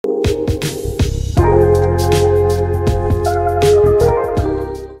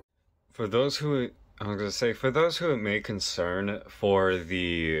For those who, I'm gonna say, for those who it may concern, for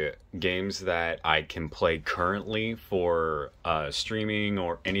the games that I can play currently for streaming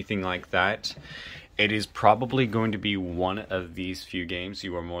or anything like that, it is probably going to be one of these few games.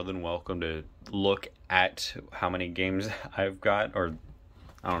 You are more than welcome to look at how many games I've got, or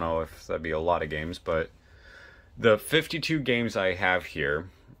I don't know if that'd be a lot of games, but the 52 games I have here.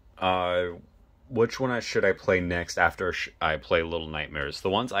 Which one should I play next after I play Little Nightmares? The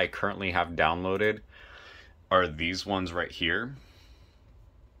ones I currently have downloaded are these ones right here.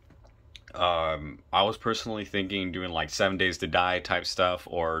 I was personally thinking doing like 7 Days to Die type stuff,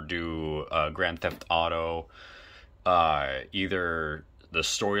 or do Grand Theft Auto, either the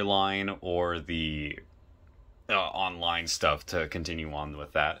storyline or the online stuff to continue on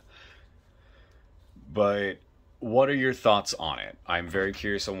with that. But what are your thoughts on it? I'm very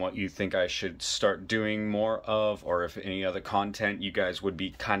curious on what you think I should start doing more of, or if any other content you guys would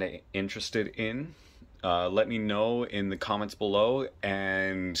be kind of interested in. Let me know in the comments below,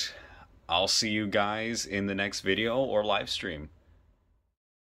 and I'll see you guys in the next video or live stream.